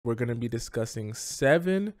we're going to be discussing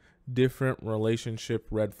 7 different relationship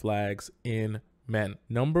red flags in men.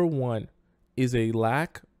 Number 1 is a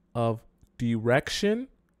lack of direction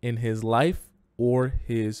in his life or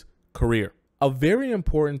his career. A very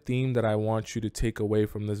important theme that I want you to take away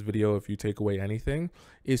from this video, if you take away anything,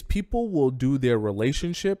 is people will do their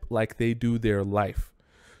relationship like they do their life.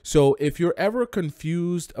 So if you're ever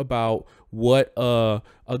confused about what a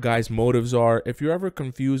guy's motives are, if you're ever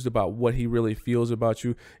confused about what he really feels about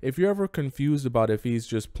you, if you're ever confused about if he's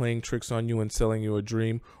just playing tricks on you and selling you a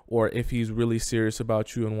dream, or if he's really serious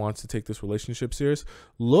about you and wants to take this relationship serious,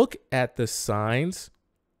 look at the signs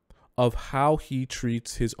of how he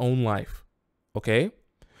treats his own life, okay?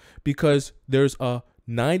 Because there's a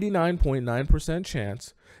 99.9%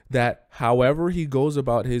 chance that however he goes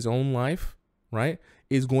about his own life, right,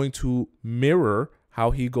 is going to mirror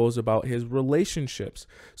how he goes about his relationships.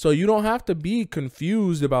 So you don't have to be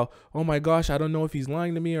confused about, oh my gosh, I don't know if he's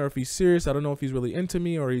lying to me or if he's serious. I don't know if he's really into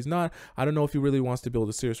me or he's not. I don't know if he really wants to build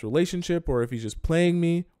a serious relationship or if he's just playing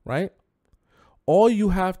me, right? All you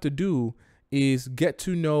have to do is get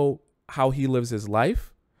to know how he lives his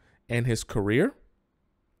life and his career,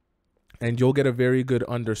 and you'll get a very good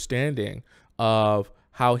understanding of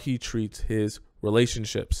how he treats his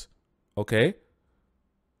relationships, okay?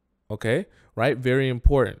 Okay, right? Very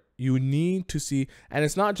important. You need to see, and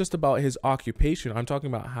it's not just about his occupation. I'm talking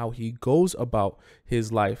about how he goes about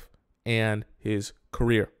his life and his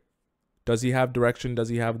career. Does he have direction? Does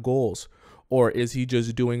he have goals? Or is he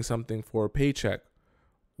just doing something for a paycheck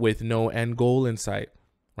with no end goal in sight,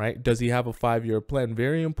 right? Does he have a 5-year plan?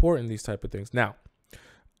 Very important, these type of things. Now,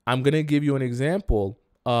 I'm going to give you an example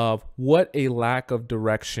of what a lack of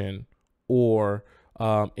direction or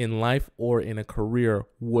in life or in a career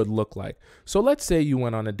would look like. So let's say you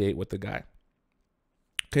went on a date with the guy.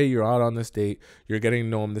 Okay, you're out on this date. You're getting to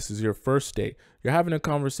know him. This is your first date. You're having a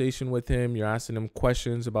conversation with him. You're asking him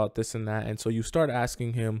questions about this and that. And so you start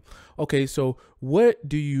asking him, okay, so where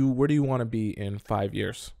do you want to be in 5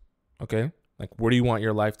 years? Okay, like where do you want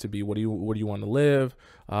your life to be? Where do you want to live?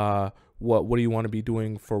 What do you want to be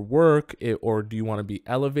doing for work? Or do you want to be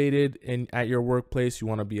elevated at your workplace? You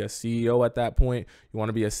want to be a CEO at that point. You want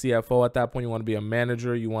to be a CFO at that point. You want to be a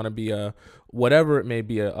manager. You want to be a whatever it may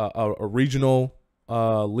be, a regional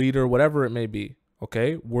leader, whatever it may be.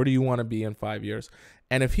 Okay, where do you want to be in 5 years?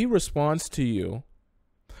 And if he responds to you,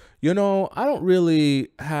 you know, I don't really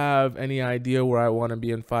have any idea where I want to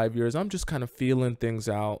be in 5 years. I'm just kind of feeling things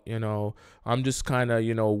out. You know, I'm just kind of,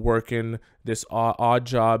 working this odd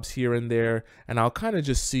jobs here and there, and I'll kind of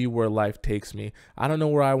just see where life takes me. I don't know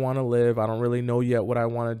where I want to live. I don't really know yet what I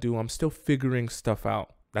want to do. I'm still figuring stuff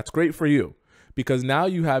out. That's great for you, because now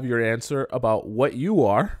you have your answer about what you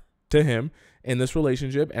are to him in this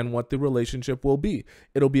relationship and what the relationship will be.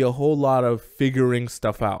 It'll be a whole lot of figuring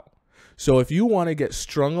stuff out. So if you want to get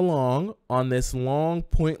strung along on this long,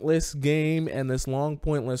 pointless game and this long,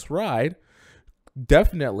 pointless ride,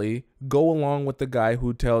 definitely go along with the guy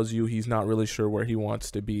who tells you he's not really sure where he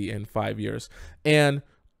wants to be in 5 years. And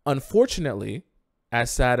unfortunately,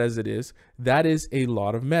 as sad as it is, that is a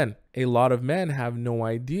lot of men. A lot of men have no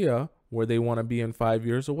idea where they want to be in 5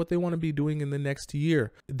 years or what they want to be doing in the next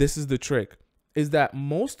year. This is the trick, is that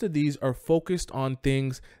most of these are focused on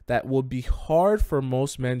things that will be hard for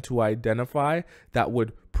most men to identify, that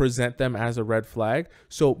would present them as a red flag.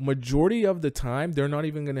 So majority of the time, they're not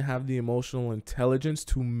even going to have the emotional intelligence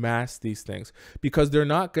to mask these things, because they're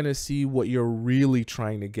not going to see what you're really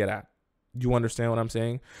trying to get at. You understand what I'm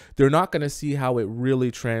saying? They're not going to see how it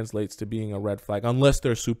really translates to being a red flag unless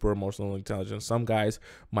they're super emotional intelligent. Some guys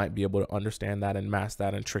might be able to understand that and mask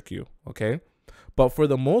that and trick you, okay? But for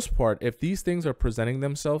the most part, if these things are presenting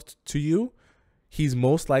themselves to you, he's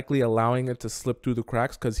most likely allowing it to slip through the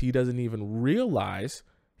cracks because he doesn't even realize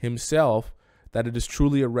himself that it is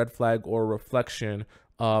truly a red flag or a reflection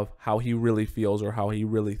of how he really feels or how he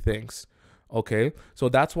really thinks. Okay, so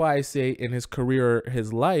that's why I say in his career,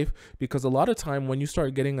 his life, because a lot of time when you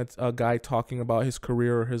start getting a guy talking about his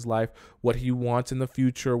career or his life, what he wants in the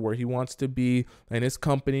future, where he wants to be in his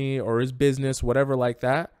company or his business, whatever like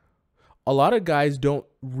that, a lot of guys don't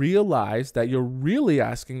realize that you're really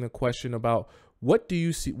asking the question about what do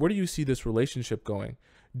you see, where do you see this relationship going?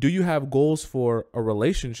 Do you have goals for a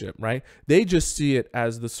relationship, right? They just see it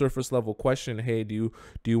as the surface level question. Hey, do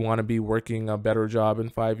you want to be working a better job in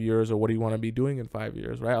 5 years, or what do you want to be doing in 5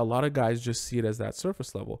 years, right? A lot of guys just see it as that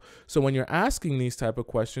surface level. So when you're asking these type of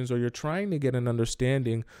questions, or you're trying to get an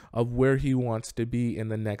understanding of where he wants to be in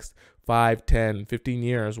the next 5, 10, 15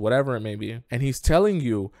 years, whatever it may be, and he's telling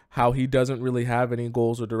you how he doesn't really have any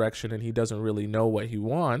goals or direction and he doesn't really know what he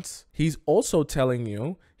wants, he's also telling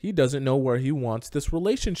you He doesn't know where he wants this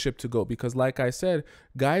relationship to go because, like I said,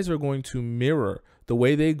 guys are going to mirror the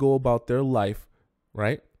way they go about their life,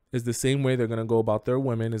 right? Is the same way they're going to go about their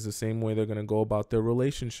women, is the same way they're going to go about their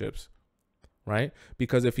relationships, right?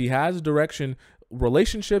 Because if he has direction,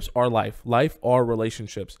 relationships are life. Life are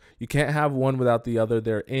relationships. You can't have one without the other.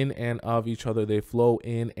 They're in and of each other. They flow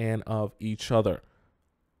in and of each other.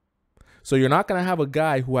 So you're not going to have a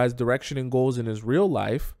guy who has direction and goals in his real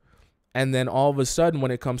life, and then all of a sudden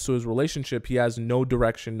when it comes to his relationship, he has no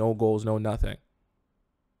direction, no goals, no nothing.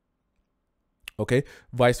 Okay?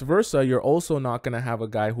 Vice versa, you're also not going to have a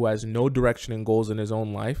guy who has no direction and goals in his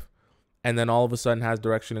own life, and then all of a sudden has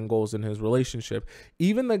direction and goals in his relationship.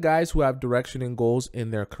 Even the guys who have direction and goals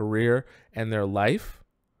in their career and their life,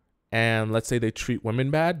 and let's say they treat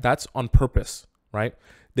women bad, that's on purpose, right?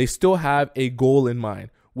 They still have a goal in mind,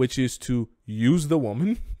 which is to use the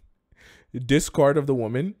woman, discard of the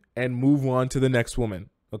woman, and move on to the next woman.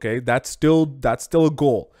 Okay, that's still a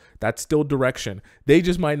goal. That's still direction. They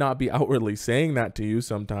just might not be outwardly saying that to you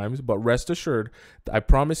sometimes, but rest assured, I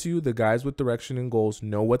promise you, the guys with direction and goals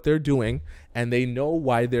know what they're doing and they know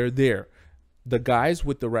why they're there. The guys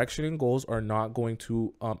with direction and goals are not going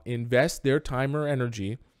to invest their time or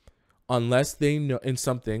energy unless they know in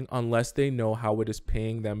something, unless they know how it is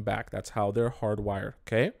paying them back. That's how they're hardwired.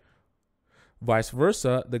 Okay. Vice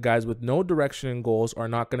versa, the guys with no direction and goals are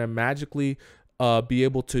not going to magically be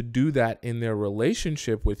able to do that in their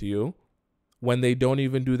relationship with you when they don't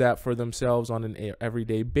even do that for themselves on an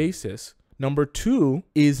everyday basis. Number 2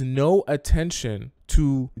 is no attention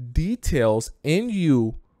to details in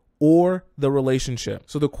you or the relationship.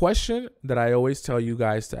 So the question that I always tell you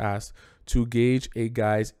guys to ask to gauge a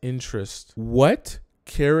guy's interest: what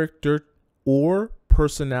character or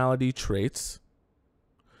personality traits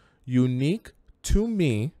unique to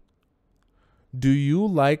me do you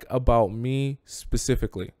like about me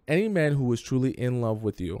specifically? Any man who is truly in love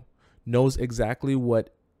with you knows exactly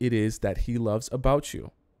what it is that he loves about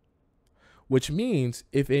you. Which means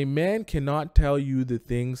if a man cannot tell you the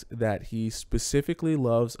things that he specifically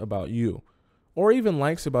loves about you, or even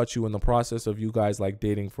likes about you in the process of you guys like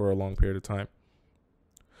dating for a long period of time,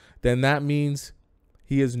 then that means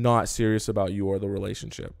he is not serious about you or the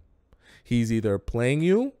relationship. He's either playing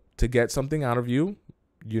you to get something out of you.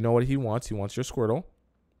 You know what he wants. He wants your Squirtle.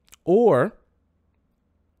 Or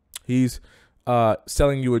he's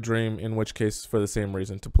selling you a dream, in which case for the same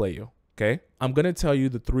reason, to play you. Okay? I'm going to tell you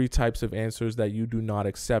the 3 types of answers that you do not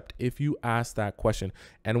accept if you ask that question.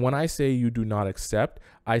 And when I say you do not accept,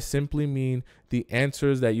 I simply mean the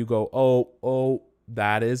answers that you go, oh,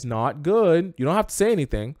 that is not good. You don't have to say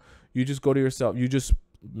anything. You just go to yourself. You just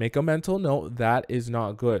make a mental note. That is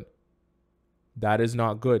not good. That is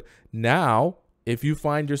not good. Now, if you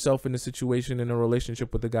find yourself in a situation in a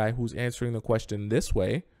relationship with a guy who's answering the question this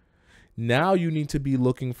way, now you need to be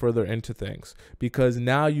looking further into things, because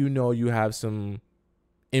now you know you have some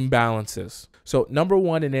imbalances. So number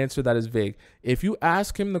 1, an answer that is vague. If you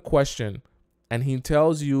ask him the question and he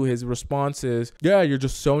tells you, his response is, yeah, you're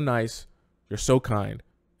just so nice, you're so kind,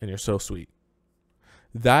 and you're so sweet,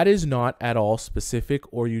 that is not at all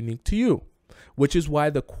specific or unique to you. Which is why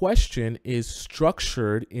the question is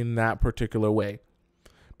structured in that particular way,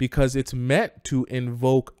 because it's meant to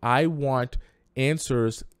invoke, I want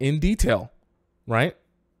answers in detail, right?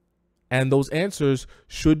 And those answers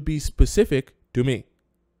should be specific to me,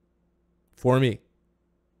 for me.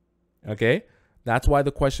 Okay? That's why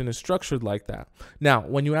the question is structured like that. Now,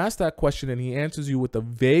 when you ask that question and he answers you with a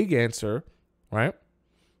vague answer, right?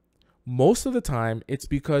 Most of the time, it's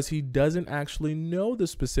because he doesn't actually know the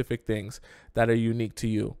specific things that are unique to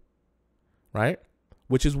you, right?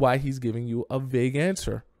 Which is why he's giving you a vague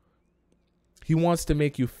answer. He wants to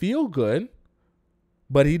make you feel good,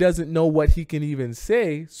 but he doesn't know what he can even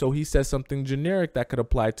say, so he says something generic that could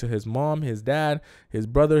apply to his mom, his dad, his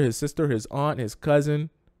brother, his sister, his aunt, his cousin,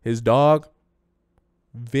 his dog.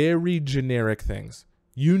 Very generic things.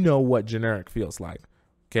 You know what generic feels like,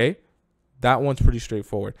 okay? That one's pretty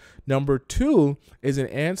straightforward. Number 2 is an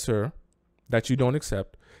answer that you don't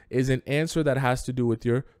accept, is an answer that has to do with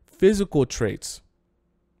your physical traits.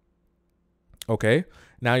 Okay?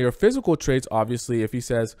 Now, your physical traits, obviously, if he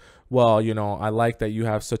says, well, you know, I like that you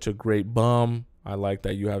have such a great bum. I like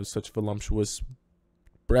that you have such voluptuous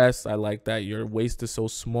breasts. I like that your waist is so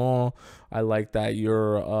small. I like that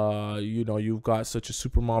you're, you've got such a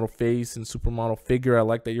supermodel face and supermodel figure. I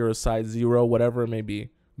like that you're a size 0, whatever it may be.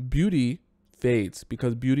 Beauty fades,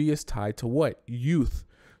 because beauty is tied to what? Youth.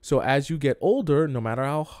 So as you get older, no matter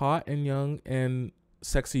how hot and young and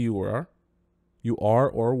sexy you are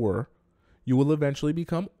or were, you will eventually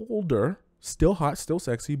become older, still hot, still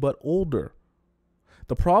sexy, but older.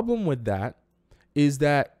 The problem with that is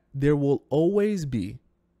that there will always be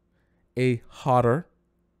a hotter,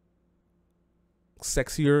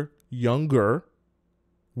 sexier, younger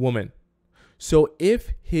woman. So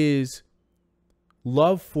if his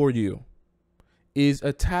love for you is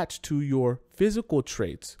attached to your physical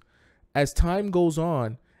traits, as time goes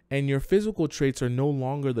on and your physical traits are no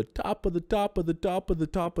longer the top of the top of the top of the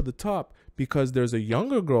top of the top because there's a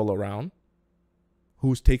younger girl around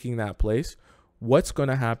who's taking that place, what's going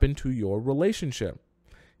to happen to your relationship?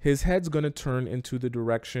 His head's going to turn into the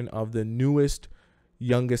direction of the newest,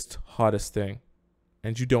 youngest, hottest thing.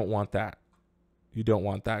 And you don't want that. You don't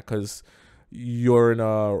want that because you're in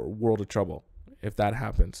a world of trouble if that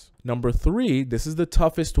happens. Number 3, this is the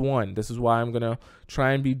toughest one. This is why I'm going to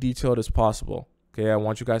try and be detailed as possible. Okay, I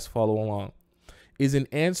want you guys to follow along. Is an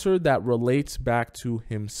answer that relates back to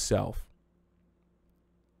himself.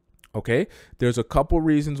 Okay, there's a couple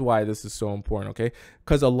reasons why this is so important. Okay,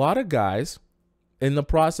 because a lot of guys, in the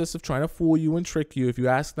process of trying to fool you and trick you, if you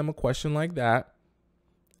ask them a question like that,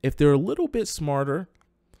 if they're a little bit smarter,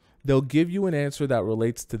 they'll give you an answer that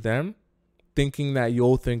relates to them, thinking that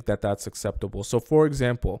you'll think that that's acceptable. So for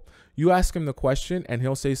example, you ask him the question and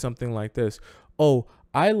he'll say something like this. Oh,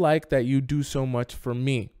 I like that you do so much for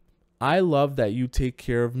me. I love that you take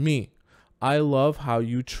care of me. I love how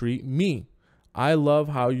you treat me. I love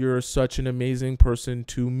how you're such an amazing person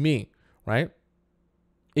to me, right?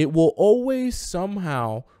 It will always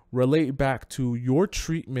somehow relate back to your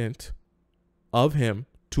treatment of him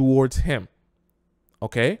towards him.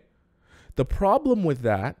 Okay? The problem with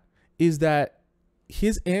that is that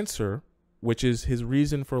his answer, which is his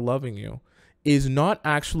reason for loving you, is not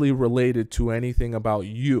actually related to anything about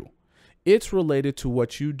you. It's related to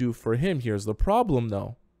what you do for him. Here's the problem,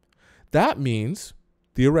 though. That means,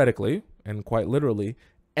 theoretically, and quite literally,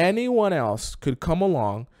 anyone else could come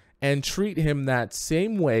along and treat him that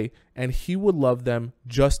same way, and he would love them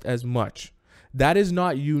just as much. That is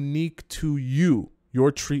not unique to you,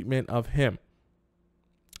 your treatment of him.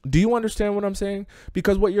 Do you understand what I'm saying?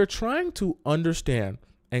 Because what you're trying to understand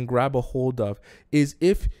and grab a hold of is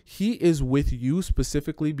if he is with you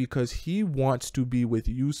specifically because he wants to be with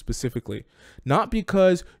you specifically, not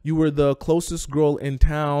because you were the closest girl in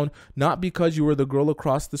town, not because you were the girl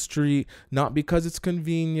across the street, not because it's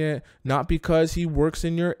convenient, not because he works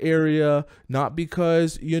in your area, not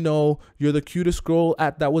because, you know, you're the cutest girl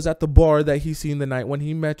that was at the bar that he seen the night when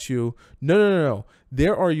he met you. No.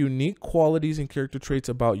 There are unique qualities and character traits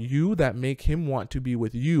about you that make him want to be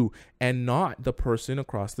with you and not the person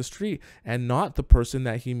across the street and not the person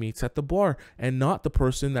that he meets at the bar and not the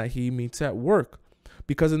person that he meets at work.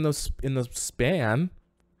 Because in the span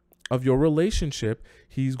of your relationship,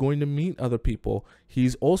 he's going to meet other people.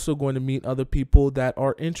 He's also going to meet other people that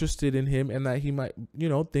are interested in him and that he might, you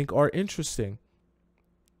know, think are interesting.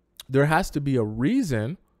 There has to be a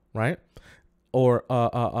reason, right? Or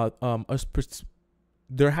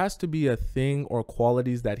there has to be a thing or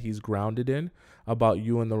qualities that he's grounded in about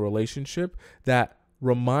you and the relationship that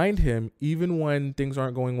remind him, even when things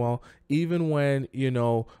aren't going well, even when, you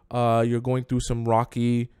know, you're going through some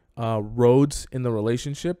rocky roads in the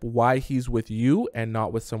relationship, why he's with you and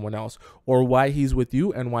not with someone else, or why he's with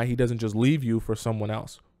you and why he doesn't just leave you for someone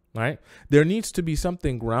else, right? There needs to be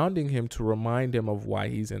something grounding him to remind him of why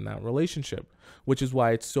he's in that relationship, which is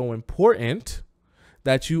why it's so important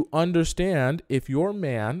that you understand if your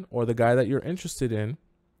man or the guy that you're interested in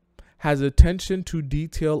has attention to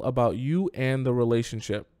detail about you and the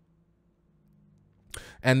relationship.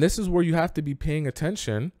 And this is where you have to be paying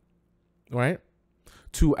attention, right?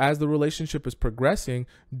 To as the relationship is progressing,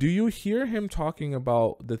 do you hear him talking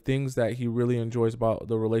about the things that he really enjoys about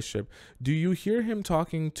the relationship? Do you hear him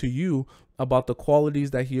talking to you about the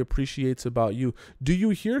qualities that he appreciates about you? Do you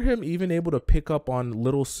hear him even able to pick up on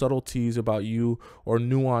little subtleties about you or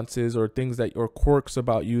nuances or things that or quirks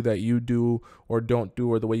about you that you do or don't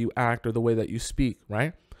do, or the way you act or the way that you speak,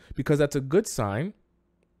 right? Because that's a good sign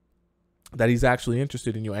that he's actually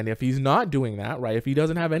interested in you. And if he's not doing that, right, if he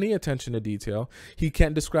doesn't have any attention to detail, he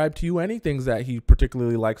can't describe to you any things that he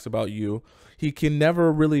particularly likes about you. He can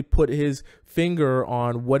never really put his finger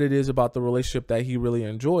on what it is about the relationship that he really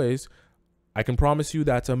enjoys. I can promise you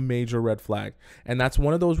that's a major red flag. And that's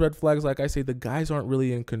one of those red flags, like I say, the guys aren't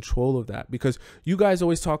really in control of that, because you guys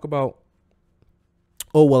always talk about,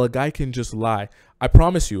 oh, well, a guy can just lie. I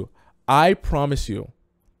promise you.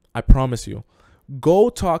 Go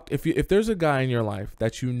talk. If there's a guy in your life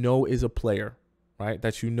that you know is a player, right,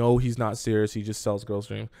 that you know he's not serious, he just sells girls'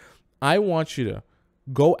 dreams, I want you to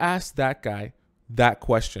go ask that guy that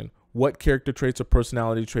question. What character traits or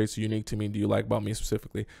personality traits unique to me do you like about me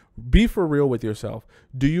specifically? Be for real with yourself.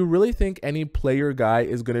 Do you really think any player guy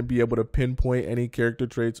is going to be able to pinpoint any character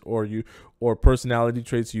traits or personality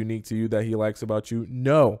traits unique to you that he likes about you?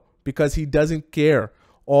 No, because he doesn't care.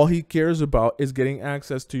 All he cares about is getting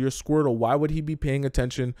access to your Squirtle. Why would he be paying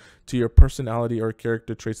attention to your personality or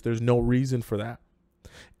character traits? There's no reason for that.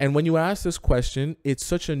 And when you ask this question, it's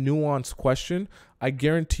such a nuanced question. I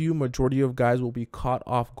guarantee you majority of guys will be caught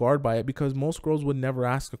off guard by it because most girls would never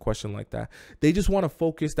ask a question like that. They just want to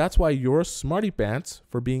focus. That's why you're smarty pants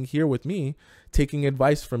for being here with me, taking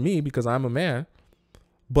advice from me because I'm a man.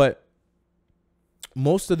 But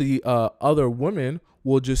most of the other women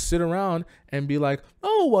will just sit around and be like,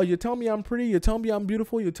 oh, well, you tell me I'm pretty, you tell me I'm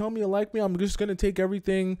beautiful, you tell me you like me, I'm just going to take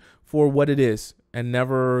everything for what it is and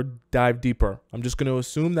never dive deeper. I'm just going to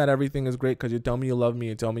assume that everything is great because you tell me you love me,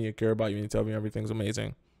 you tell me you care about me, you tell me everything's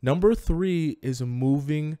amazing. Number 3 is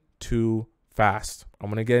moving too fast. I'm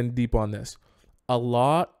going to get in deep on this. A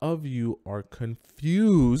lot of you are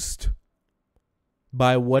confused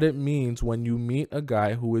by what it means when you meet a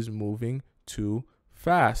guy who is moving too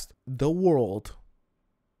fast. The world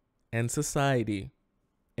and society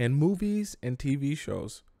and movies and TV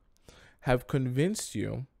shows have convinced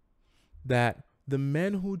you that the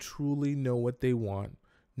men who truly know what they want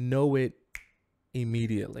know it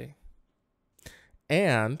immediately.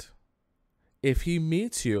 And if he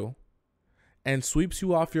meets you and sweeps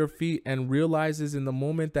you off your feet and realizes in the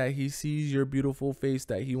moment that he sees your beautiful face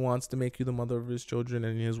that he wants to make you the mother of his children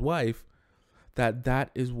and his wife,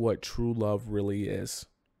 that is what true love really is.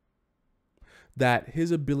 That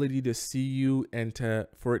his ability to see you and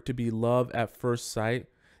for it to be love at first sight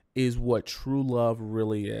is what true love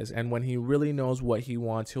really is. And when he really knows what he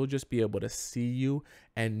wants, he'll just be able to see you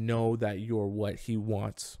and know that you're what he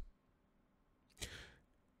wants.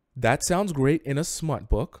 That sounds great in a smut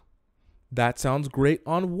book. That sounds great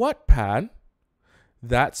on Wattpad.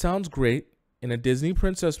 That sounds great in a Disney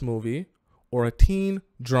princess movie or a teen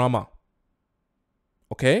drama.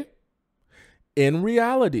 Okay? In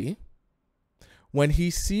reality, when he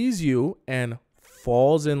sees you and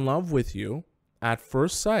falls in love with you at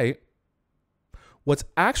first sight, what's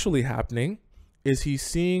actually happening is he's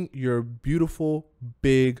seeing your beautiful,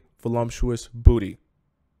 big, voluptuous booty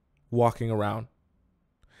walking around.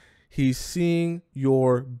 He's seeing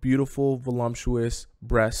your beautiful, voluptuous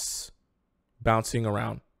breasts bouncing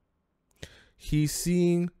around. He's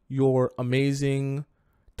seeing your amazing,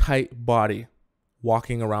 tight body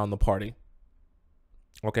walking around the party.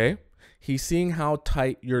 Okay? He's seeing how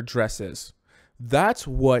tight your dress is. That's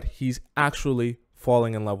what he's actually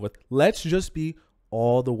falling in love with. Let's just be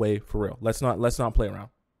all the way for real. Let's not play around.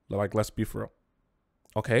 Let's be for real.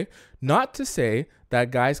 Okay? Not to say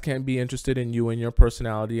that guys can't be interested in you and your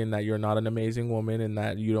personality and that you're not an amazing woman and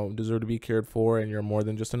that you don't deserve to be cared for and you're more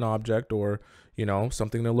than just an object or,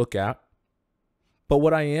 something to look at. But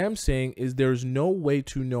what I am saying is there's no way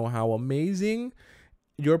to know how amazing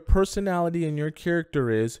your personality and your character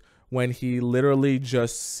is when he literally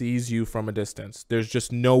just sees you from a distance. There's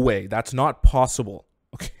just no way. That's not possible.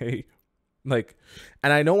 Okay? And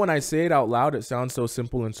I know when I say it out loud, it sounds so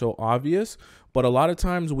simple and so obvious, but a lot of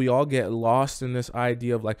times we all get lost in this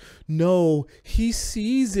idea of no, he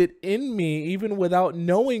sees it in me even without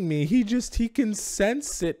knowing me. He can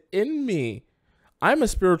sense it in me. I'm a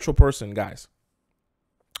spiritual person, guys.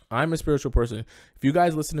 I'm a spiritual person. If you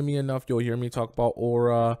guys listen to me enough, you'll hear me talk about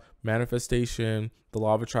aura, manifestation, the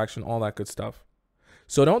law of attraction, all that good stuff.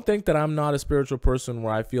 So don't think that I'm not a spiritual person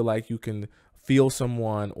where I feel like you can feel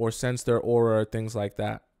someone or sense their aura or things like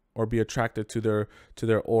that or be attracted to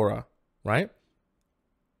their aura, right?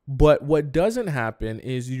 But what doesn't happen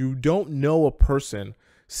is you don't know a person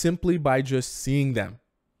simply by just seeing them.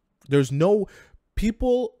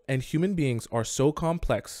 People and human beings are so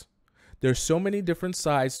complex. There's so many different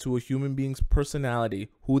sides to a human being's personality,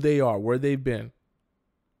 who they are, where they've been,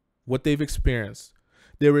 what they've experienced.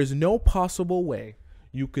 There is no possible way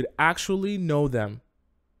you could actually know them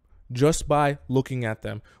just by looking at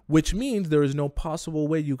them, which means there is no possible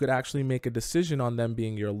way you could actually make a decision on them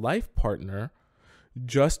being your life partner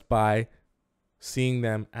just by seeing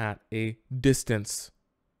them at a distance.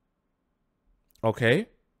 Okay?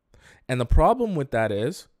 And the problem with that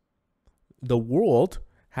is the world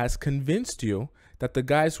has convinced you that the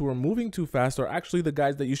guys who are moving too fast are actually the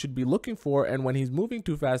guys that you should be looking for. And when he's moving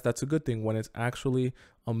too fast, that's a good thing, when it's actually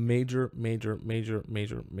a major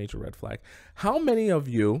red flag. How many of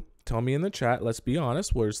you, tell me in the chat, let's be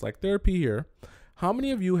honest, where it's like therapy here. How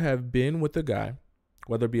many of you have been with a guy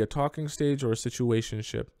whether it be a talking stage or a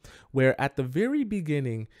situationship, where at the very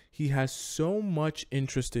beginning, he has so much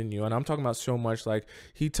interest in you. And I'm talking about so much, like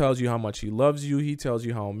he tells you how much he loves you. He tells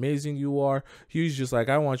you how amazing you are. He's just like,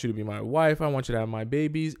 I want you to be my wife. I want you to have my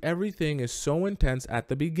babies. Everything is so intense at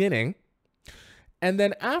the beginning. And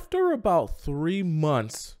then after about 3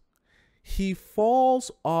 months, he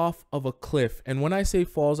falls off of a cliff. And when I say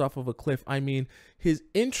falls off of a cliff, I mean his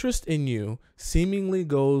interest in you seemingly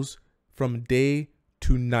goes from day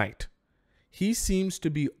to night. He seems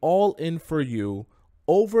to be all in for you,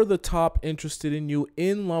 over the top interested in you,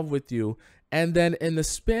 in love with you. And then in the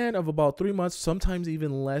span of about 3 months, sometimes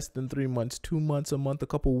even less than 3 months, 2 months, a month, a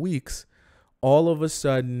couple weeks, all of a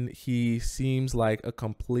sudden he seems like a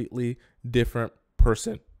completely different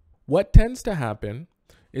person. What tends to happen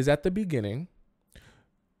is at the beginning,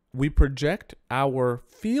 we project our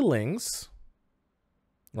feelings,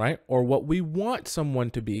 right? Or what we want someone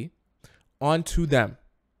to be onto them,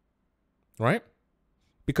 right?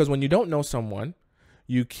 Because when you don't know someone,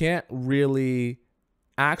 you can't really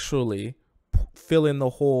actually fill in the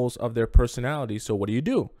holes of their personality. So what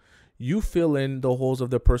do? You fill in the holes of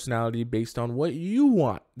their personality based on what you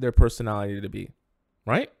want their personality to be,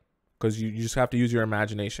 right? Because you just have to use your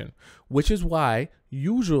imagination, which is why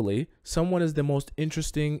usually someone is the most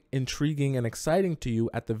interesting, intriguing, and exciting to you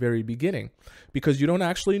at the very beginning, because you don't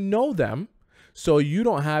actually know them. So you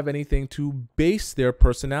don't have anything to base their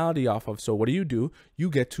personality off of. So what do? You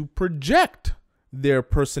get to project their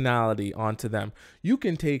personality onto them. You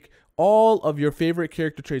can take all of your favorite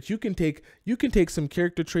character traits. You can take some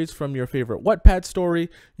character traits from your favorite Wattpad story.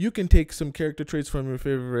 You can take some character traits from your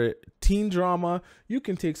favorite teen drama. You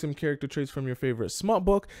can take some character traits from your favorite smut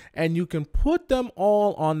book, and you can put them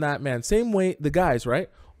all on that man. Same way the guys, right?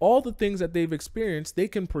 All the things that they've experienced, they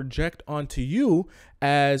can project onto you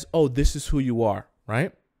as, oh, this is who you are,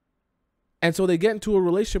 right? And so they get into a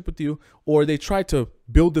relationship with you, or they try to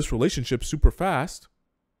build this relationship super fast,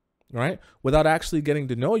 right? Without actually getting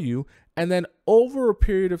to know you. And then over a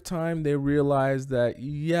period of time, they realize that,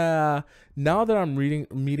 yeah, now that I'm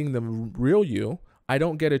meeting the real you, I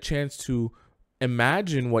don't get a chance to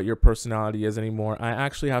imagine what your personality is anymore. I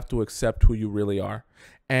actually have to accept who you really are.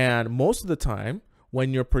 And most of the time,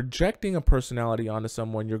 when you're projecting a personality onto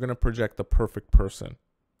someone, you're going to project the perfect person.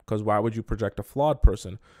 Because why would you project a flawed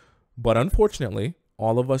person? But unfortunately,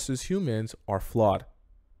 all of us as humans are flawed,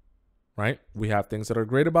 right? We have things that are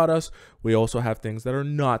great about us. We also have things that are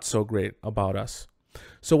not so great about us.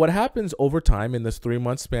 So what happens over time in this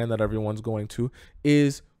 3-month span that everyone's going to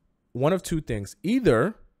is one of two things.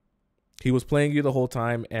 Either he was playing you the whole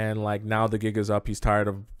time, and like now the gig is up. He's tired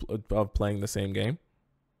of playing the same game,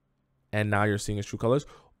 and now you're seeing his true colors.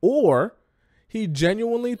 Or he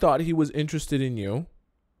genuinely thought he was interested in you,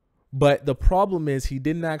 but the problem is he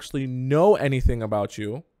didn't actually know anything about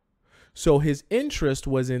you. So his interest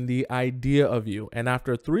was in the idea of you. And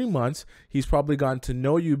after 3 months, he's probably gotten to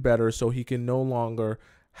know you better, so he can no longer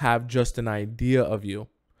have just an idea of you.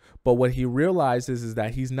 But what he realizes is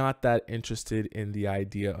that he's not that interested in the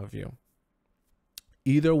idea of you.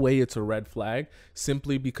 Either way, it's a red flag,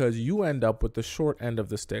 simply because you end up with the short end of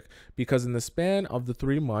the stick. Because in the span of the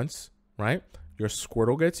 3 months, right, your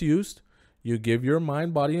Squirtle gets used, you give your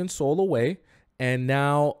mind, body, and soul away, and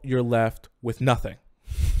now you're left with nothing.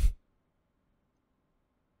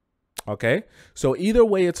 Okay, so either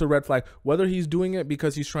way, it's a red flag, whether he's doing it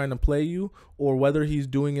because he's trying to play you, or whether he's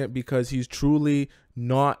doing it because he's truly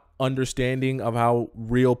not understanding of how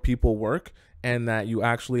real people work, and that you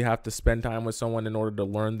actually have to spend time with someone in order to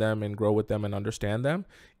learn them and grow with them and understand them.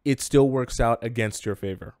 It still works out against your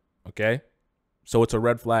favor. Okay, so it's a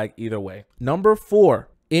red flag either way. Number 4,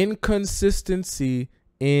 inconsistency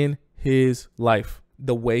in his life.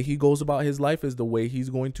 The way he goes about his life is the way he's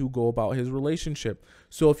going to go about his relationship.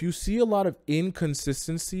 So if you see a lot of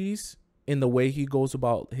inconsistencies in the way he goes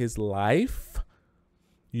about his life,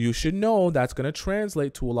 you should know that's going to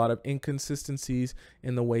translate to a lot of inconsistencies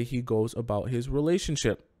in the way he goes about his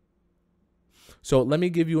relationship. So let me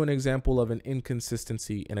give you an example of an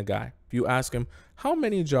inconsistency in a guy. If you ask him, how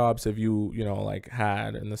many jobs have you, like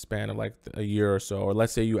had in the span of like a year or so? Or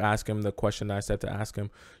let's say you ask him the question I said to ask him,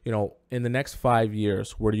 in the next 5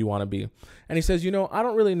 years, where do you want to be? And he says, I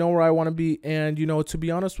don't really know where I want to be. And, to be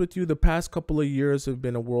honest with you, the past couple of years have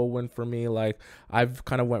been a whirlwind for me. Like I've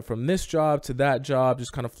kind of went from this job to that job,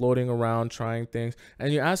 just kind of floating around, trying things.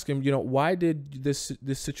 And you ask him, why did this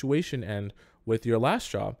situation end with your last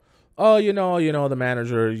job? oh, the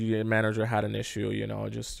manager had an issue,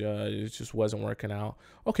 it just wasn't working out.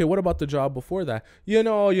 Okay, what about the job before that?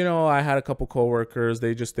 I had a couple coworkers.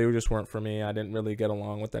 They just weren't for me. I didn't really get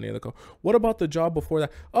along with any of the What about the job before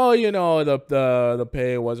that? Oh, the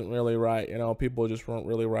pay wasn't really right. People just weren't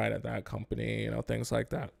really right at that company. Things like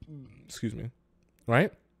that. Excuse me.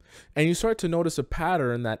 Right? And you start to notice a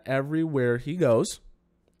pattern that everywhere he goes,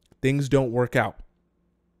 things don't work out.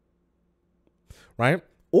 Right?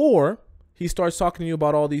 Or he starts talking to you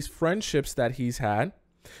about all these friendships that he's had,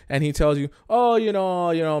 and he tells you, oh,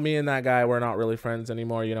 me and that guy, we're not really friends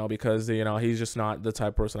anymore, because, he's just not the type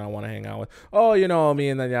of person I want to hang out with. Oh, me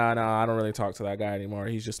and then, yeah, no, I don't really talk to that guy anymore.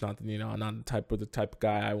 He's just not, not the type of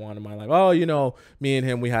guy I want in my life. Oh, me and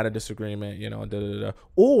him, we had a disagreement, da, da, da.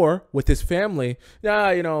 Or with his family,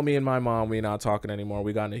 yeah, me and my mom, we not talking anymore.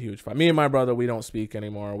 We got in a huge fight. Me and my brother, we don't speak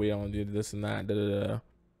anymore. We don't do this and that, da, da, da.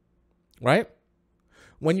 Right?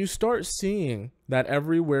 When you start seeing that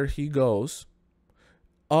everywhere he goes,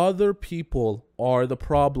 other people are the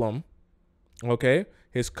problem, okay?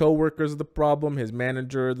 His coworkers are the problem. His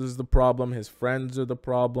manager is the problem. His friends are the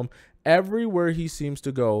problem. Everywhere he seems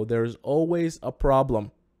to go, there's always a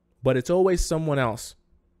problem, but it's always someone else,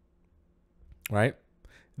 right?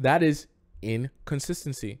 That is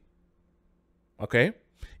inconsistency, okay?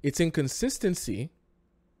 It's inconsistency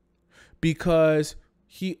because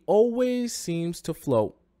he always seems to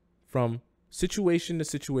float from situation to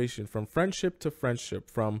situation, from friendship to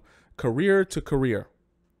friendship, from career to career.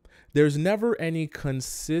 There's never any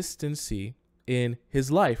consistency in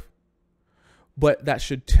his life. But that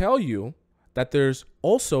should tell you that there's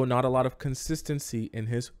also not a lot of consistency in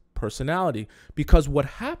his personality. Because what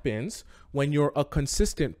happens when you're a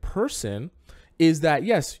consistent person is that,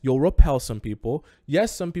 yes, you'll repel some people.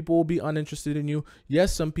 Yes, some people will be uninterested in you.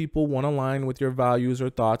 Yes, some people won't align with your values or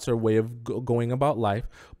thoughts or way of going about life.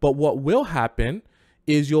 But what will happen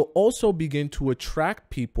is you'll also begin to attract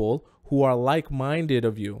people who are like-minded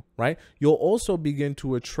of you, right? You'll also begin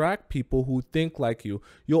to attract people who think like you.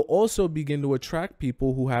 You'll also begin to attract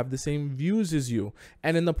people who have the same views as you.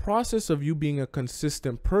 And in the process of you being a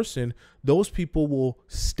consistent person, those people will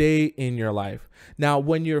stay in your life. Now,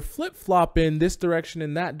 when you're flip-flopping this direction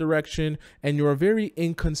and that direction, and you're a very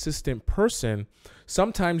inconsistent person,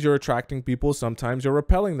 sometimes you're attracting people, sometimes you're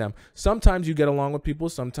repelling them. Sometimes you get along with people,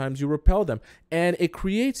 sometimes you repel them. And it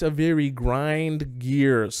creates a very grind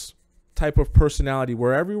gears type of personality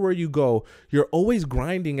where everywhere you go, you're always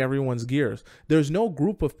grinding everyone's gears. There's no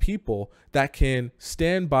group of people that can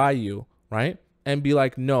stand by you, right? And be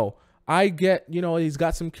like, no, I get, he's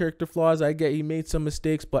got some character flaws. I get he made some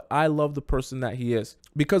mistakes, but I love the person that he is.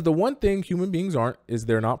 Because the one thing human beings aren't is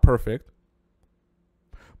they're not perfect.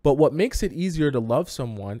 But what makes it easier to love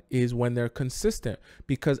someone is when they're consistent,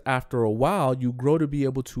 because after a while, you grow to be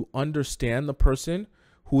able to understand the person,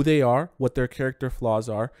 who they are, what their character flaws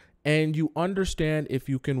are, and you understand if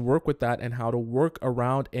you can work with that and how to work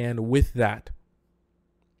around and with that.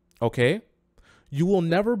 Okay? You will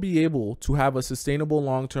never be able to have a sustainable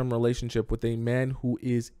long-term relationship with a man who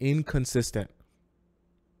is inconsistent.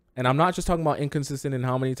 And I'm not just talking about inconsistent in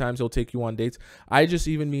how many times he'll take you on dates. I just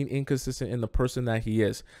even mean inconsistent in the person that he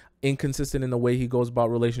is. Inconsistent in the way he goes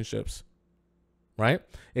about relationships. Right?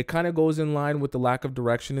 It kind of goes in line with the lack of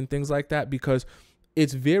direction and things like that, because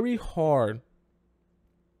it's very hard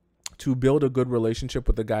to build a good relationship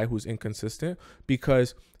with a guy who's inconsistent,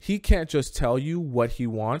 because he can't just tell you what he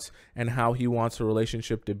wants and how he wants a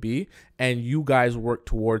relationship to be, and you guys work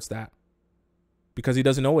towards that, because he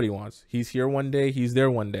doesn't know what he wants. He's here one day, he's there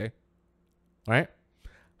one day, right?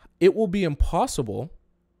 It will be impossible,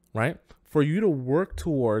 right, for you to work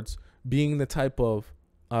towards being the type of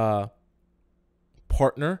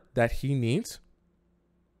partner that he needs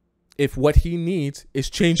if what he needs is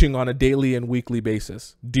changing on a daily and weekly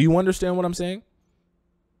basis. Do you understand what I'm saying?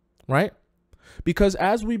 Right? Because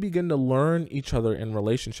as we begin to learn each other in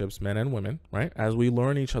relationships, men and women, right? As we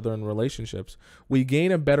learn each other in relationships, we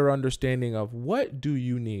gain a better understanding of what do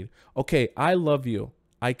you need? Okay, I love you.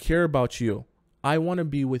 I care about you. I want to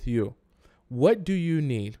be with you. What do you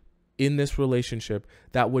need in this relationship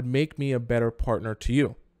that would make me a better partner to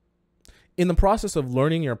you? In the process of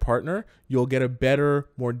learning your partner, you'll get a better,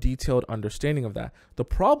 more detailed understanding of that. The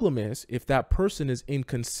problem is, if that person is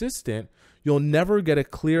inconsistent, you'll never get a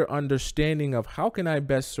clear understanding of how can I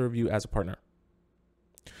best serve you as a partner.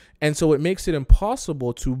 And so it makes it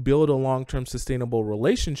impossible to build a long-term sustainable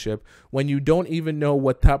relationship when you don't even know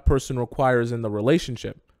what that person requires in the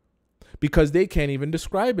relationship, because they can't even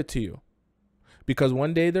describe it to you. Because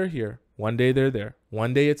one day they're here, one day they're there,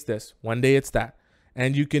 one day it's this, one day it's that.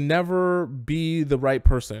 And you can never be the right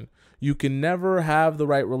person. You can never have the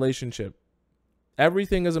right relationship.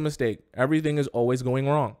 Everything is a mistake. Everything is always going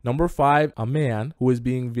wrong. Number 5, a man who is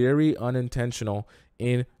being very unintentional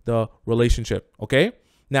in the relationship. Okay.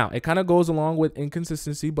 Now, it kind of goes along with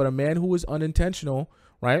inconsistency, but a man who is unintentional,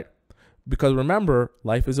 right? Because remember,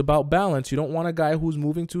 life is about balance. You don't want a guy who's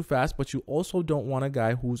moving too fast, but you also don't want a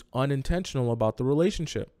guy who's unintentional about the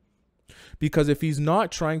relationship. Because if he's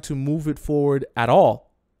not trying to move it forward at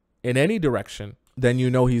all in any direction, then you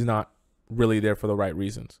know he's not really there for the right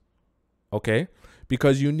reasons. Okay?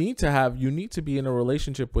 Because you need to be in a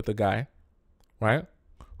relationship with a guy, right,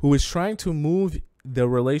 who is trying to move the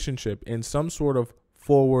relationship in some sort of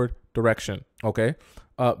forward direction. Okay.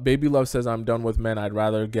 Baby Love says, I'm done with men. I'd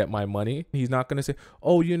rather get my money. He's not going to say,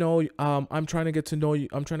 oh, you know, I'm trying to get to know you.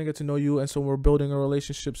 I'm trying to get to know you. And so we're building a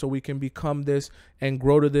relationship so we can become this and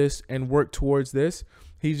grow to this and work towards this.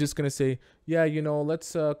 He's just going to say, yeah, you know,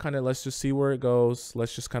 let's just see where it goes.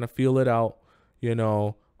 Let's just kind of feel it out. You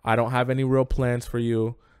know, I don't have any real plans for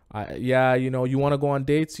you. Yeah, you know, you want to go on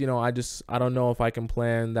dates? You know, I don't know if I can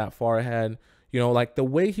plan that far ahead. You know, like the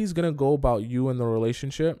way he's going to go about you in the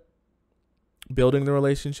relationship, building the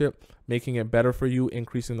relationship, making it better for you,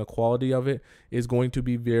 increasing the quality of it, is going to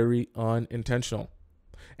be very unintentional.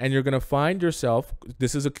 And you're going to find yourself,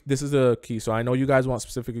 this is a key. So I know you guys want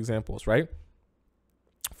specific examples, right?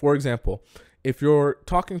 For example, if you're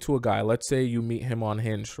talking to a guy, let's say you meet him on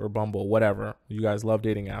Hinge or Bumble, whatever. You guys love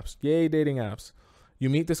dating apps. Yay, dating apps. You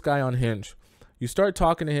meet this guy on Hinge. You start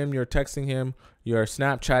talking to him, you're texting him, you're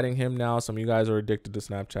Snapchatting him now. Some of you guys are addicted to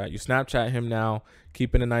Snapchat. You Snapchat him now,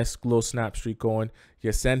 keeping a nice little snap streak going.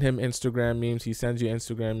 You send him Instagram memes. He sends you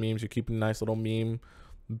Instagram memes. You're keeping a nice little meme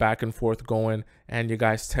back and forth going, and you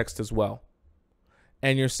guys text as well.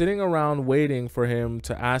 And you're sitting around waiting for him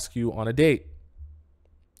to ask you on a date.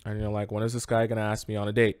 And you're like, when is this guy going to ask me on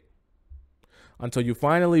a date? Until you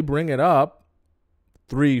finally bring it up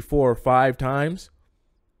 3, 4, 5 times.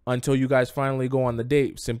 Until you guys finally go on the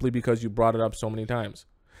date, simply because you brought it up so many times.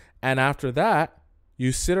 And after that,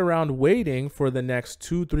 you sit around waiting for the next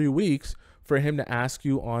 2-3 weeks for him to ask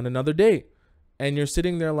you on another date. And you're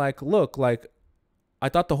sitting there like, look, like, I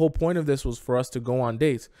thought the whole point of this was for us to go on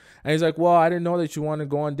dates. And he's like, well, I didn't know that you wanted to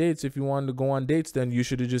go on dates. If you wanted to go on dates, then you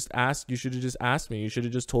should have just asked. You should have just asked me. You should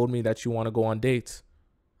have just told me that you want to go on dates.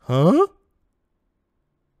 Huh?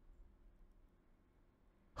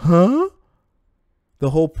 Huh? The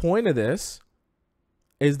whole point of this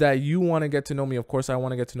is that you want to get to know me. Of course, I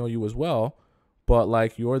want to get to know you as well. But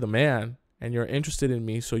like, you're the man and you're interested in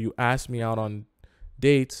me. So you ask me out on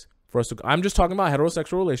dates for us to go. I'm just talking about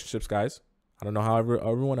heterosexual relationships, guys. I don't know how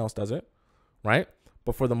everyone else does it, right?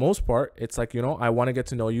 But for the most part, it's like, you know, I want to get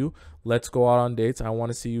to know you. Let's go out on dates. I want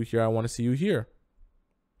to see you here. I want to see you here,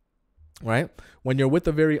 right? When you're with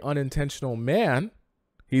a very unintentional man,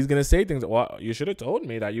 he's going to say things, well, you should have told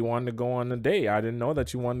me that you wanted to go on a date. I didn't know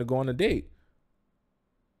that you wanted to go on a date.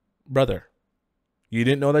 Brother, you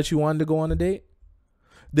didn't know that you wanted to go on a date?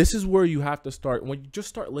 This is where you have to start. When you just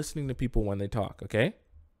start listening to people when they talk, okay?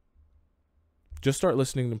 Just start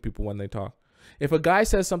listening to people when they talk. If a guy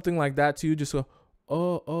says something like that to you, just go,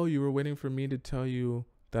 oh, you were waiting for me to tell you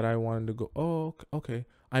that I wanted to go. Oh, okay.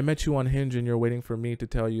 I met you on Hinge and you're waiting for me to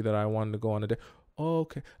tell you that I wanted to go on a date. Oh,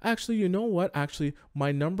 okay. Actually, you know what? Actually,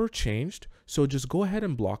 my number changed. So just go ahead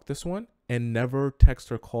and block this one and never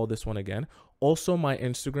text or call this one again. Also, my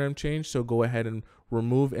Instagram changed. So go ahead and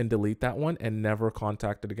remove and delete that one and never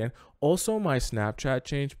contact it again. Also, my Snapchat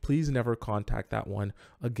changed. Please never contact that one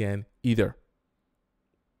again either.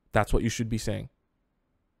 That's what you should be saying.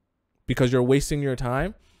 Because you're wasting your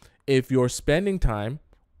time. If you're spending time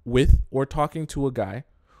with or talking to a guy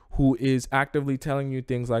who is actively telling you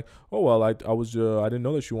things like, oh, well, I didn't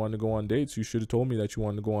know that you wanted to go on dates. You should have told me that you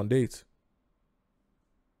wanted to go on dates.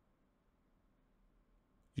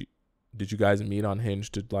 Did you guys meet on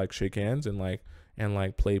Hinge to like shake hands and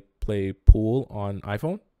play pool on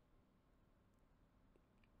iPhone?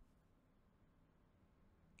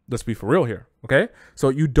 Let's be for real here, okay? So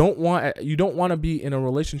you don't want to be in a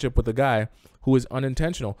relationship with a guy who is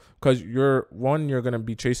unintentional, because you're going to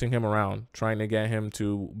be chasing him around, trying to get him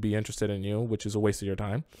to be interested in you, which is a waste of your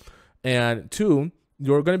time. And 2,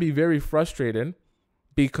 you're going to be very frustrated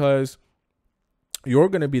because you're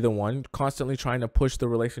going to be the one constantly trying to push the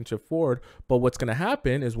relationship forward. But what's going to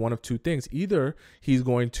happen is one of 2 things. Either he's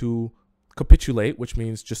going to capitulate, which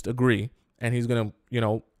means just agree, and he's going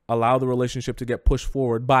to, allow the relationship to get pushed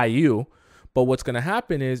forward by you. But what's going to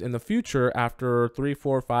happen is in the future, after 3,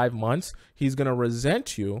 4, 5 months, he's going to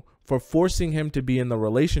resent you for forcing him to be in the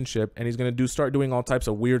relationship, and he's going to start doing all types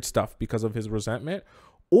of weird stuff because of his resentment.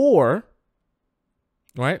 Or,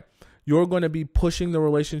 right, you're going to be pushing the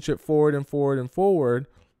relationship forward and forward and forward,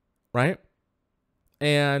 right?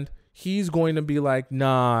 And he's going to be like,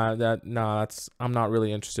 I'm not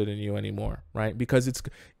really interested in you anymore, right? Because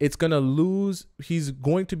it's going to lose. He's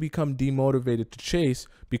going to become demotivated to chase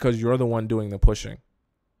because you're the one doing the pushing.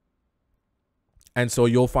 And so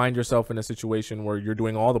you'll find yourself in a situation where you're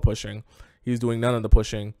doing all the pushing, he's doing none of the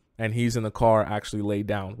pushing, and he's in the car actually laid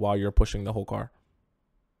down while you're pushing the whole car.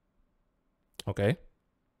 Okay?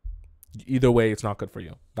 Either way, it's not good for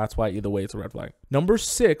you. That's why either way, it's a red flag. Number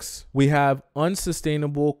 6, we have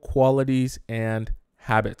unsustainable qualities and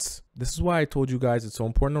habits. This is why I told you guys it's so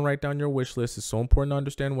important to write down your wish list. It's so important to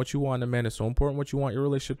understand what you want in a man. It's so important what you want your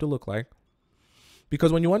relationship to look like.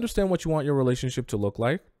 Because when you understand what you want your relationship to look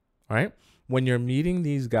like, right? When you're meeting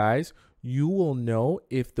these guys, you will know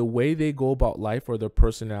if the way they go about life or their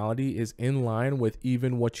personality is in line with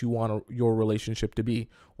even what you want your relationship to be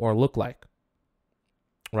or look like,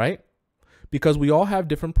 right? Because we all have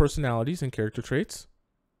different personalities and character traits.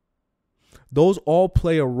 Those all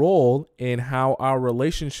play a role in how our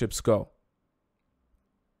relationships go.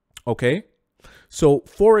 Okay? So,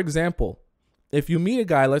 for example, if you meet a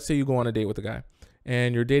guy, let's say you go on a date with a guy,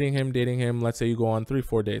 and you're dating him, let's say you go on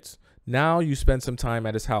 3-4 dates. Now you spend some time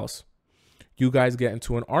at his house. You guys get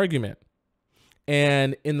into an argument.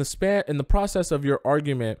 And in the process of your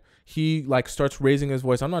argument, he like starts raising his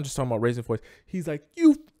voice. I'm not just talking about raising his voice. He's like,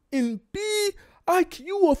 you in B,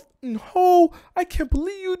 you a hoe. I can't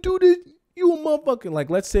believe you do this. You a motherfucking, like,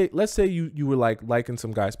 let's say you were like liking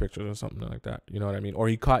some guy's pictures or something like that. You know what I mean? Or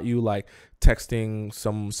he caught you like texting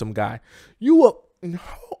some guy. You a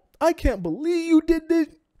hoe. I can't believe you did this.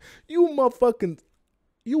 You motherfucking,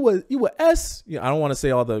 you a S. Yeah, I don't want to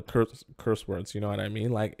say all the curse words. You know what I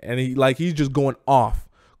mean? Like, and he's just going off,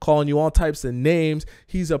 calling you all types of names.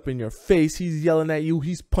 He's up in your face. He's yelling at you.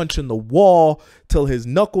 He's punching the wall till his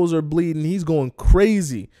knuckles are bleeding. He's going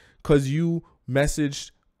crazy because you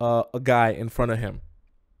messaged a guy in front of him,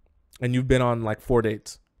 and you've been on like 4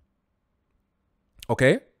 dates.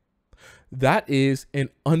 Okay. That is an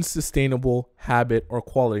unsustainable habit or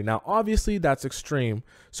quality. Now, obviously, that's extreme.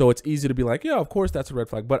 So it's easy to be like, yeah, of course, that's a red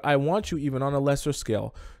flag. But I want you, even on a lesser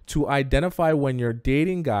scale, to identify when you're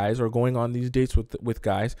dating guys or going on these dates with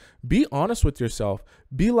guys. Be honest with yourself.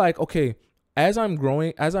 Be like, okay, as I'm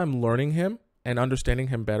growing, as I'm learning him and understanding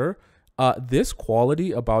him better, this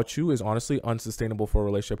quality about you is honestly unsustainable for a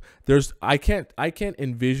relationship. I can't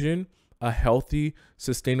envision a healthy,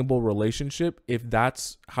 sustainable relationship if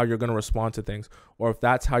that's how you're going to respond to things, or if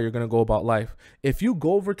that's how you're going to go about life. If you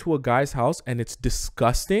go over to a guy's house and it's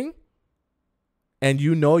disgusting, and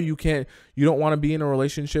you know you don't want to be in a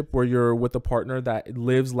relationship where you're with a partner that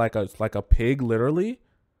lives like a pig, literally,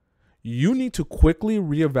 you need to quickly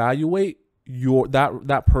reevaluate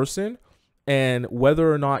that person and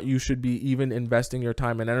whether or not you should be even investing your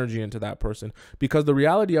time and energy into that person. Because the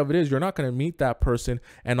reality of it is, you're not going to meet that person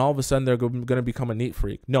and all of a sudden they're going to become a neat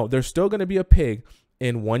freak. No, they're still going to be a pig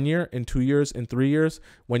in 1 year, in 2 years, in 3 years,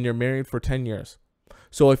 when you're married for 10 years.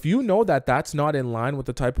 So if you know that that's not in line with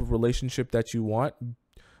the type of relationship that you want,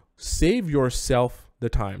 save yourself the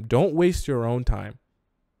time. Don't waste your own time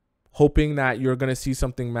hoping that you're going to see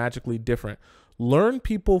something magically different. Learn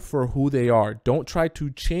people for who they are. Don't try to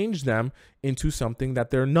change them into something that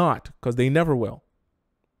they're not, because they never will.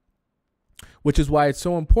 Which is why it's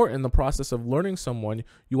so important in the process of learning someone,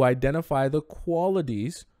 you identify the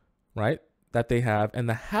qualities, right, that they have and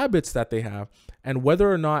the habits that they have, and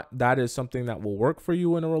whether or not that is something that will work for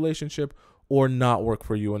you in a relationship or not work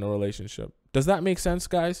for you in a relationship. Does that make sense,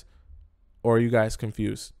 guys? Or are you guys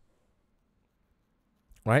confused?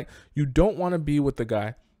 Right? You don't want to be with the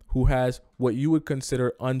guy who has what you would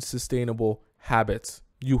consider unsustainable habits.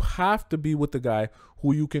 You have to be with the guy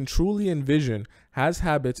who you can truly envision has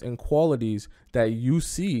habits and qualities that you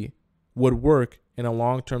see would work in a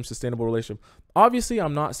long-term sustainable relationship. Obviously,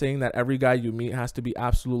 I'm not saying that every guy you meet has to be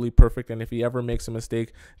absolutely perfect, and if he ever makes a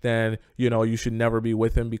mistake, then you should never be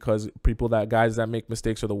with him, because guys that make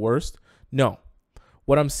mistakes are the worst. No.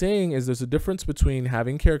 What I'm saying is there's a difference between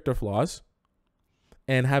having character flaws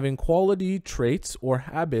and having quality traits or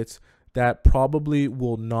habits that probably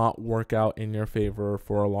will not work out in your favor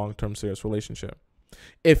for a long-term serious relationship.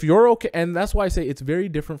 If you're okay, and that's why I say it's very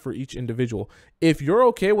different for each individual. If you're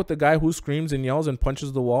okay with the guy who screams and yells and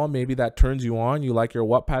punches the wall, maybe that turns you on. You like your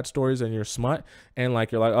Wattpad stories and your smut, and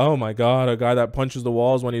like you're like, oh my God, a guy that punches the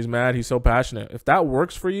walls when he's mad, he's so passionate. If that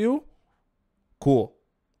works for you, cool.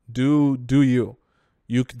 Do you.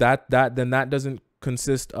 Then that doesn't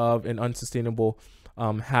consist of an unsustainable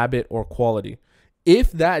habit or quality.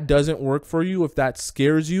 If that doesn't work for you, if that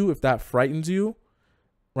scares you, if that frightens you,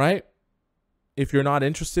 right? if you're not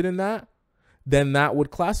interested in that, then that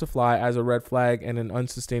would classify as a red flag and an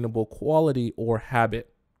unsustainable quality or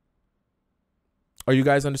habit. Are you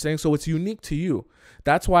guys understanding? So it's unique to you.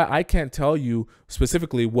 That's why I can't tell you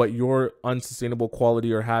specifically what your unsustainable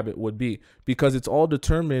quality or habit would be, because it's all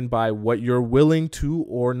determined by what you're willing to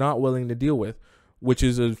or not willing to deal with, which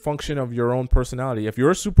is a function of your own personality. If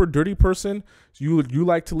you're a super dirty person, you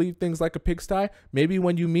like to leave things like a pigsty, maybe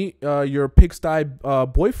when you meet your pigsty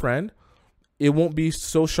boyfriend, it won't be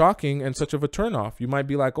so shocking and such of a turnoff. You might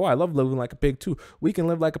be like, oh, I love living like a pig too. We can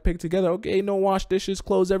live like a pig together. Okay, no wash dishes,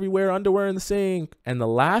 clothes everywhere, underwear in the sink. And the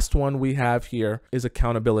last one we have here is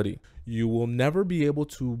accountability. You will never be able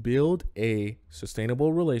to build a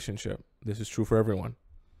sustainable relationship. This is true for everyone,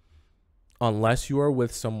 unless you are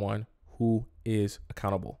with someone who is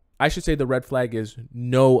accountable. I should say the red flag is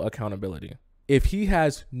no accountability. If he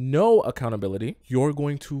has no accountability, you're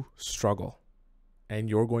going to struggle. And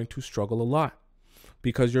you're going to struggle a lot,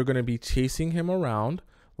 because you're going to be chasing him around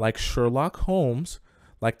like Sherlock Holmes,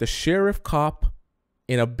 like the sheriff cop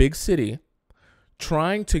in a big city,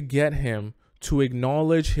 trying to get him to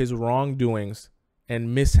acknowledge his wrongdoings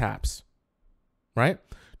and mishaps, right?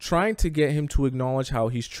 Trying to get him to acknowledge how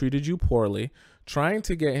he's treated you poorly, trying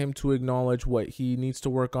to get him to acknowledge what he needs to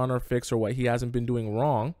work on or fix or what he hasn't been doing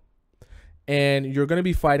wrong. And you're going to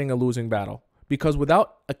be fighting a losing battle, because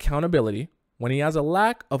without accountability, when he has a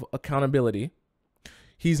lack of accountability,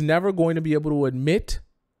 he's never going to be able to admit,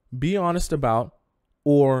 be honest about,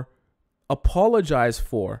 or apologize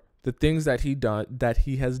for the things that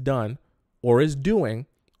he has done or is doing,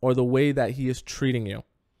 or the way that he is treating you.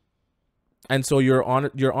 And so you're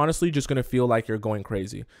honestly just going to feel like you're going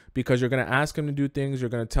crazy, because you're going to ask him to do things, you're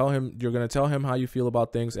going to tell him how you feel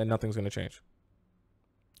about things, and nothing's going to change.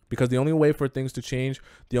 Because the only way for things to change,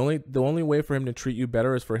 the only way for him to treat you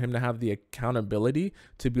better is for him to have the accountability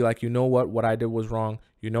to be like, you know what I did was wrong.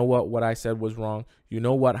 You know what I said was wrong. You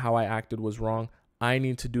know how I acted was wrong. I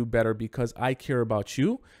need to do better because I care about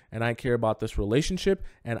you and I care about this relationship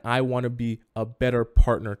and I want to be a better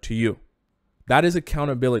partner to you. That is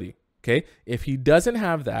accountability. Okay. If he doesn't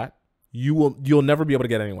have that, you'll never be able to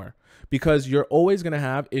get anywhere, because you're always going to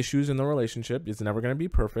have issues in the relationship. It's never going to be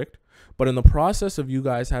perfect. But in the process of you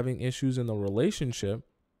guys having issues in the relationship,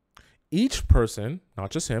 each person,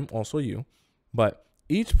 not just him, also you, but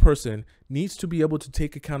each person needs to be able to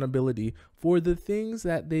take accountability for the things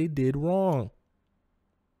that they did wrong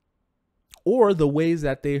or the ways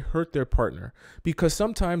that they hurt their partner, because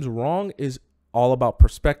sometimes wrong is all about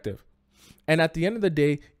perspective. And at the end of the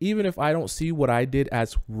day, even if I don't see what I did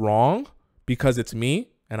as wrong because it's me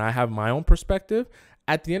and I have my own perspective,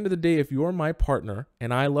 at the end of the day, if you're my partner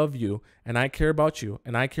and I love you and I care about you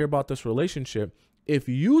and I care about this relationship, if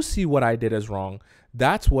you see what I did as wrong,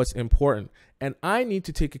 that's what's important. And I need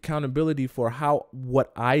to take accountability for how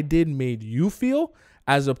what I did made you feel,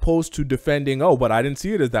 as opposed to defending, oh, but I didn't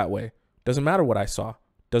see it as that way. Doesn't matter what I saw.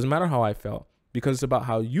 Doesn't matter how I felt, because it's about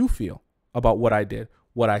how you feel about what I did,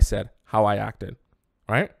 what I said, how I acted,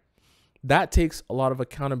 right? That takes a lot of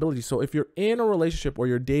accountability. So if you're in a relationship or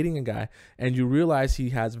you're dating a guy and you realize he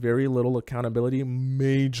has very little accountability,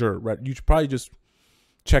 right? You should probably just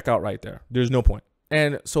check out right there. There's no point.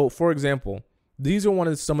 And so, for example, these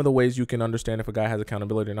are some of the ways you can understand if a guy has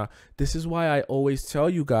accountability or not. This is why I always tell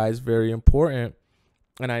you guys, very important.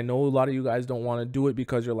 And I know a lot of you guys don't want to do it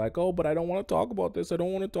because you're like, oh, but I don't want to talk about this. I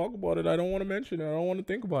don't want to talk about it. I don't want to mention it. I don't want to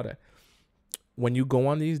think about it. When you go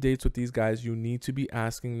on these dates with these guys, you need to be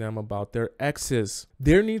asking them about their exes.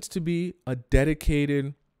 There needs to be a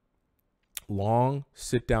dedicated, long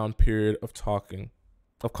sit-down period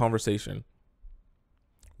of conversation,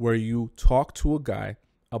 where you talk to a guy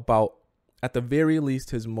about, at the very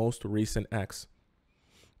least, his most recent ex.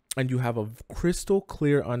 And you have a crystal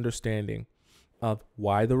clear understanding of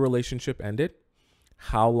why the relationship ended,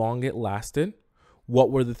 how long it lasted, what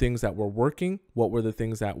were the things that were working, what were the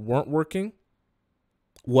things that weren't working,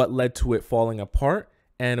 what led to it falling apart,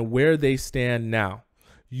 and where they stand now.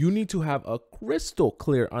 You need to have a crystal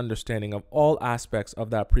clear understanding of all aspects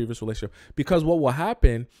of that previous relationship, because what will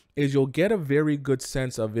happen is you'll get a very good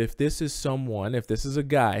sense of if this is a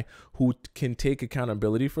guy who can take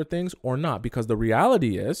accountability for things or not. Because the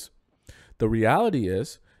reality is,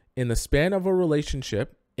 in the span of a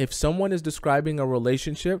relationship, if someone is describing a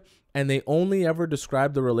relationship and they only ever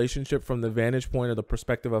describe the relationship from the vantage point or the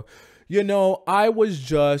perspective of, I was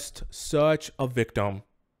just such a victim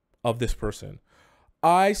of this person.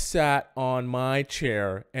 I sat on my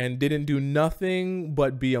chair and didn't do nothing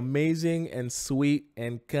but be amazing and sweet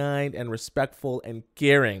and kind and respectful and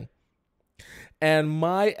caring. And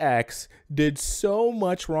my ex did so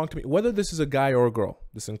much wrong to me, whether this is a guy or a girl.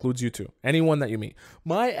 This includes you too, anyone that you meet.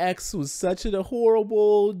 My ex was such a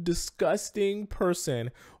horrible, disgusting person,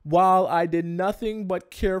 while I did nothing but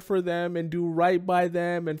care for them and do right by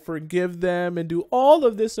them and forgive them and do all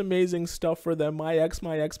of this amazing stuff for them. My ex,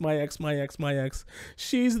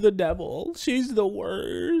 she's the devil. She's the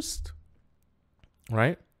worst.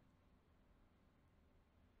 Right?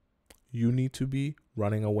 You need to be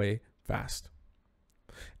running away fast.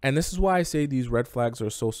 And this is why I say these red flags are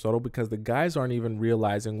so subtle, because the guys aren't even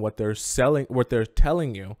realizing what they're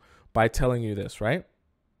telling you by telling you this, right?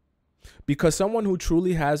 Because someone who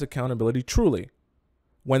truly has accountability, truly,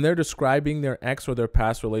 when they're describing their ex or their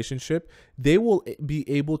past relationship, they will be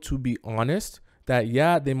able to be honest that,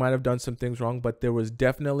 yeah, they might have done some things wrong, but there was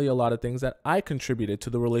definitely a lot of things that I contributed to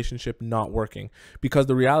the relationship not working. Because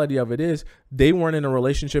the reality of it is, they weren't in a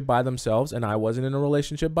relationship by themselves and I wasn't in a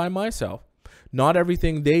relationship by myself. Not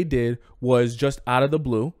everything they did was just out of the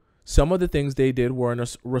blue. Some of the things they did were in a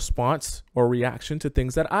response or reaction to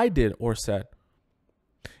things that I did or said.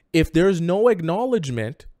 If there's no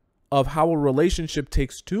acknowledgement of how a relationship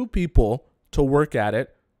takes two people to work at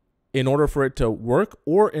it in order for it to work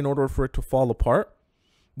or in order for it to fall apart,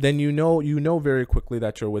 then you know very quickly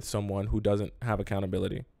that you're with someone who doesn't have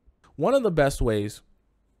accountability. One of the best ways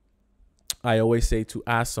I always say to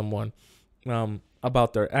ask someone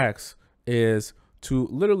about their ex is to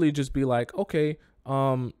literally just be like, okay,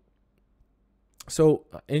 so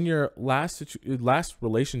in your last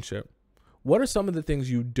relationship, what are some of the things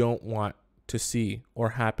you don't want to see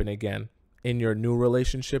or happen again in your new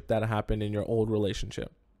relationship that happened in your old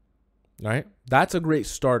relationship? Right? That's a great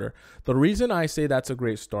starter. The reason I say that's a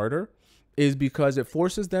great starter is because it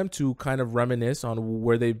forces them to kind of reminisce on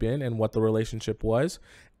where they've been and what the relationship was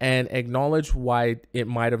and acknowledge why it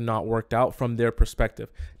might have not worked out from their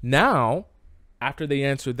perspective. Now, after they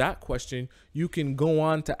answer that question, you can go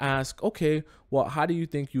on to ask, okay, well, how do you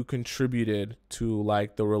think you contributed to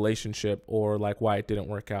like the relationship or like why it didn't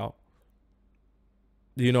work out?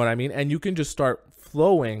 Do you know what I mean? And you can just start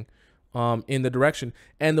flowing in the direction.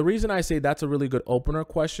 And the reason I say that's a really good opener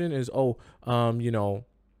question is,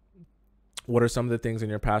 what are some of the things in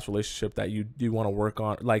your past relationship that you want to work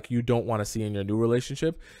on, like you don't want to see in your new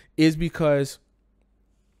relationship, is because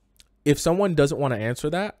if someone doesn't want to answer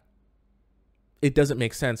that, it doesn't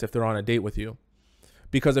make sense if they're on a date with you.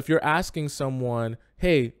 Because if you're asking someone,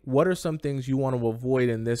 hey, what are some things you want to avoid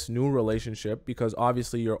in this new relationship, because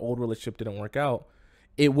obviously your old relationship didn't work out,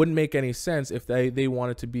 it wouldn't make any sense if they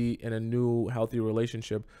wanted to be in a new healthy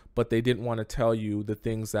relationship, but they didn't want to tell you the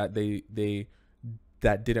things that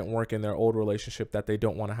that didn't work in their old relationship that they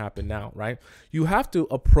don't want to happen now, right? You have to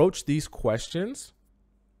approach these questions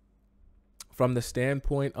from the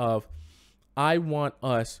standpoint of, I want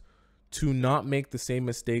us to not make the same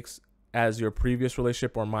mistakes as your previous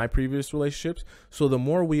relationship or my previous relationships. So the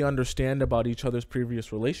more we understand about each other's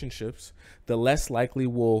previous relationships, the less likely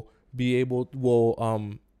we'll be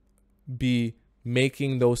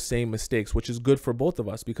making those same mistakes, which is good for both of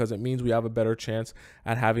us because it means we have a better chance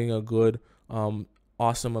at having a good,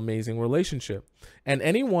 awesome, amazing relationship. And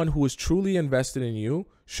anyone who is truly invested in you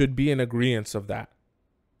should be in agreement of that.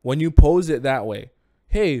 When you pose it that way,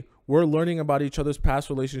 hey, we're learning about each other's past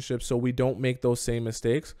relationships so we don't make those same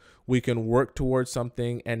mistakes. We can work towards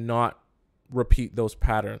something and not repeat those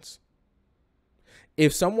patterns.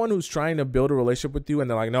 If someone who's trying to build a relationship with you and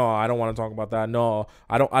they're like, no, I don't want to talk about that. No,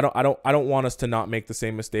 I don't want us to not make the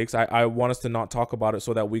same mistakes. I want us to not talk about it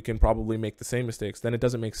so that we can probably make the same mistakes. Then it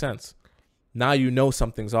doesn't make sense. Now you know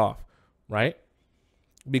something's off, right?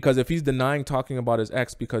 Because if he's denying talking about his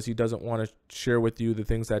ex because he doesn't want to share with you the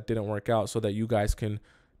things that didn't work out so that you guys can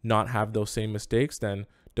not have those same mistakes, then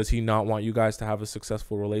does he not want you guys to have a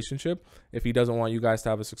successful relationship? If he doesn't want you guys to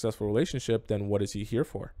have a successful relationship, then what is he here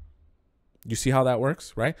for? You see how that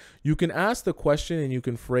works, right? You can ask the question and you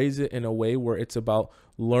can phrase it in a way where it's about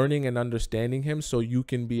learning and understanding him so you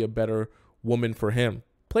can be a better woman for him.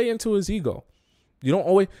 Play into his ego. You don't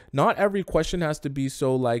always, not every question has to be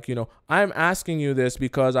so like, I'm asking you this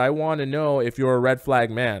because I want to know if you're a red flag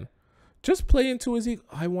man. Just play into his ego.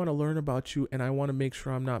 I want to learn about you and I want to make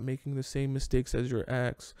sure I'm not making the same mistakes as your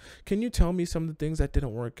ex. Can you tell me some of the things that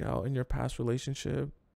didn't work out in your past relationship?